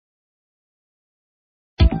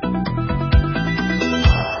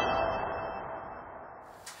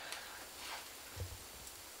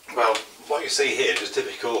see here is a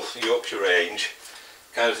typical Yorkshire range,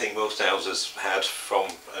 kind of thing most houses had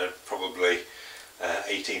from probably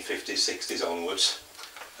 1850s, 60s onwards,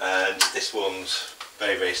 and this one's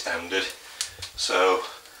very, very standard. So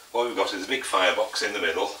what we've got is a big firebox in the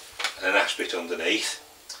middle and an ash pit underneath,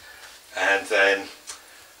 and then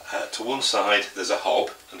to one side there's a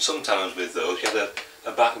hob, and sometimes with those you had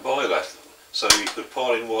a back boiler, so you could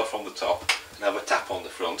pour in water from the top and have a tap on the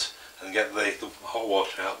front and get the hot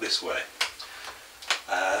water out this way.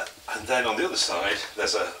 And then on the other side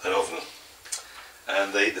there's an oven,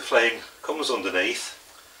 and the flame comes underneath,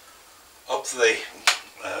 up the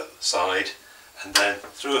side, and then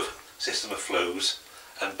through a system of flues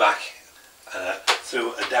and back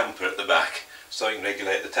through a damper at the back, so you can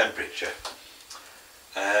regulate the temperature.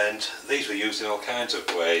 And these were used in all kinds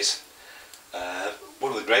of ways.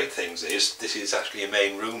 One of the great things is this is actually a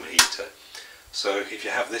main room heater, so if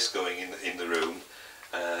you have this going in the room,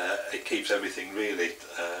 it keeps everything really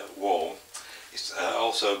warm. It's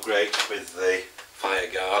also great with the fire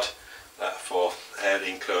guard for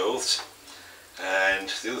airing clothes. And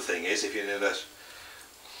the other thing is, if you're in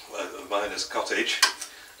a miner's cottage,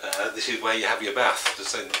 this is where you have your bath,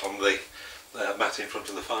 just on the mat in front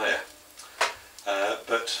of the fire.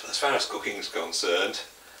 But as far as cooking is concerned,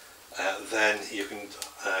 then you can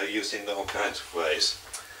use it in all kinds of ways.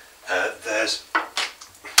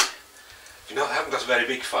 If you haven't got a very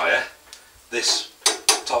big fire, this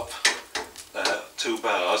top 2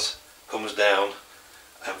 bars comes down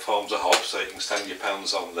and forms a hob, so you can stand your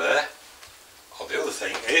pans on there. Or the other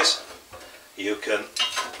thing is, you can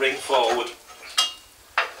bring forward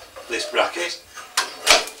this bracket,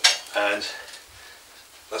 and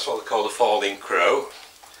that's what they call the falling crow,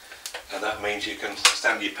 and that means you can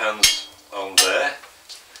stand your pans on there,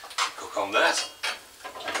 cook on that,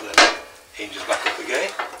 and then it hinges back up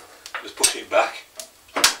again, just push it back,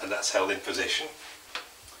 and that's held in position.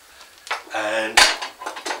 And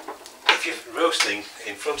if you're roasting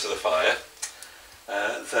in front of the fire,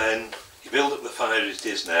 then you build up the fire as it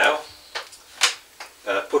is now,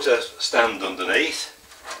 put a stand underneath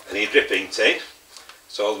and your dripping tin,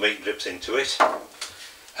 so all the meat drips into it,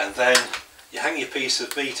 and then you hang your piece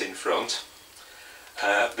of meat in front,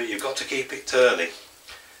 but you've got to keep it turning,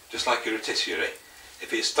 just like a rotisserie.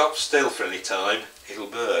 If it stops still for any time, it'll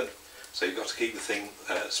burn, so you've got to keep the thing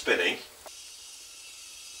spinning.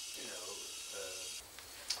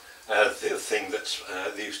 The other thing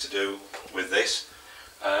that they used to do with this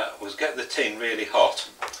was get the tin really hot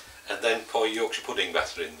and then pour Yorkshire pudding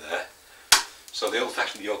batter in there. So the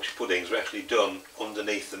old-fashioned Yorkshire puddings were actually done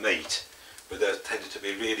underneath the meat, but they tended to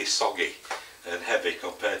be really soggy and heavy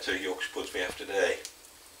compared to Yorkshire puds we have today.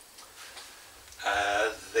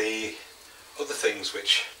 The other things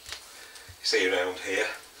which you see around here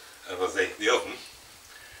are the oven,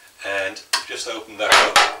 and just open that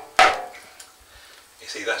up. You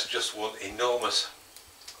see, that's just one enormous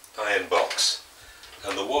iron box,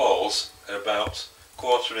 and the walls are about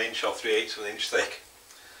 1/4 inch or 3/8 of an inch thick,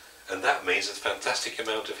 and that means there's a fantastic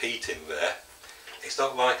amount of heat in there. It's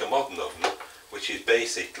not like a modern oven, which is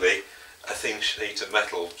basically a thin sheet of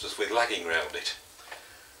metal just with lagging around it,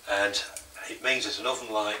 and it means that an oven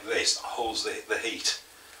like this holds the heat.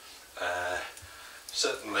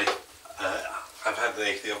 Certainly I've had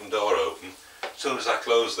the oven door open. As soon as I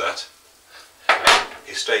close that,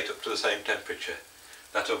 it's straight up to the same temperature.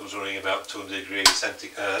 That oven's running about 200 degrees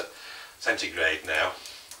centigrade now,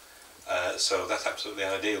 so that's absolutely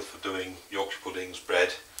ideal for doing Yorkshire puddings,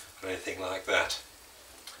 bread, or anything like that.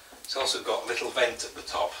 It's also got a little vent at the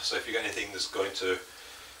top, so if you've got anything that's going to,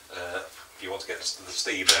 if you want to get the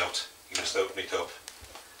steam out, you can just open it up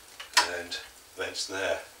and vents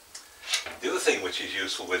there. The other thing which is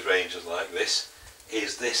useful with ranges like this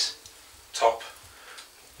is this top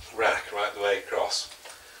rack right the way across,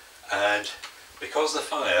 and because the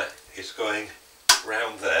fire is going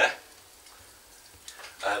round there,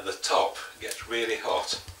 the top gets really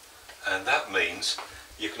hot, and that means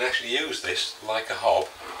you can actually use this like a hob,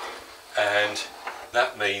 and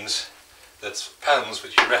that means that pans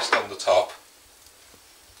which you rest on the top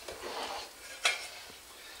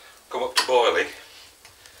come up to boiling,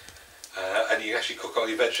 and you actually cook all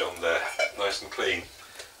your veg on there nice and clean,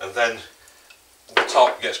 and then the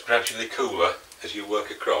top gets gradually cooler as you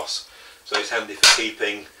work across, so it's handy for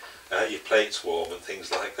keeping your plates warm and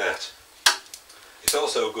things like that. It's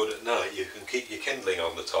also good at night. You can keep your kindling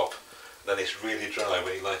on the top, then it's really dry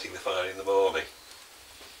when you're lighting the fire in the morning.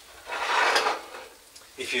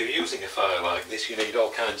 If you're using a fire like this, you need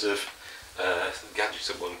all kinds of gadgets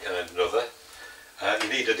of one kind or another. You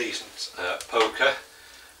need a decent poker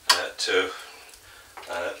to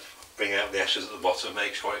bring out the ashes at the bottom,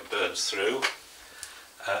 make sure it burns through.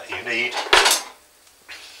 You need a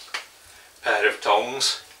pair of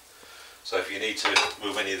tongs, so if you need to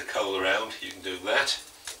move any of the coal around you can do that.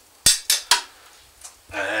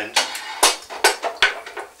 And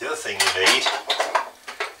the other thing you need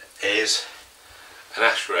is an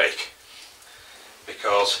ash rake,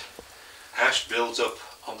 because ash builds up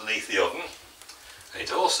underneath the oven and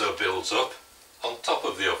it also builds up on top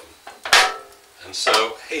of the oven. And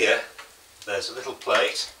so here there's a little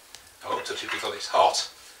plate. I won't touch it because it's hot,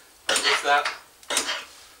 but if that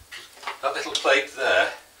little plate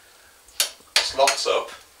there slots up,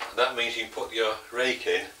 that means you can put your rake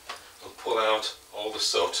in and pull out all the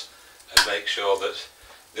soot and make sure that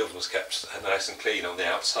the oven's kept nice and clean on the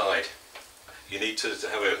outside. You need to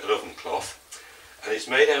have an oven cloth, and it's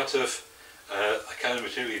made out of a kind of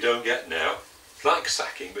material you don't get now. It's like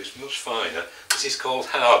sacking, but it's much finer. This is called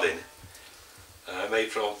hardin, made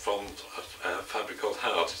from a fabric called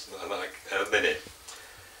hard, like linen.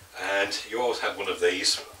 And you always had one of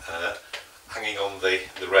these hanging on the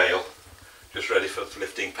rail, just ready for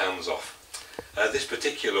lifting pans off. This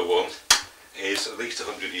particular one is at least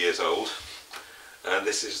 100 years old, and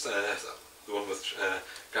this is the one that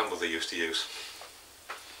grandmother used to use.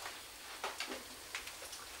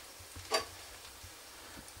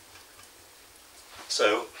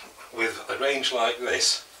 So with a range like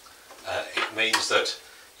this, it means that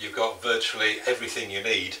you've got virtually everything you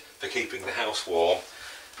need for keeping the house warm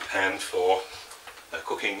and for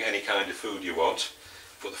cooking any kind of food you want.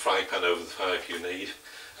 Put the frying pan over the fire if you need,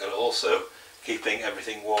 and also keeping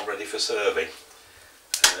everything warm ready for serving.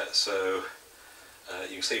 So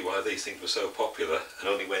you can see why these things were so popular and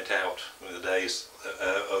only went out in the days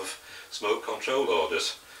of smoke control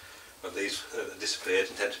orders, when these disappeared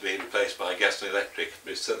and tend to be replaced by gas and electric,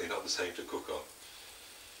 but it's certainly not the same to cook on.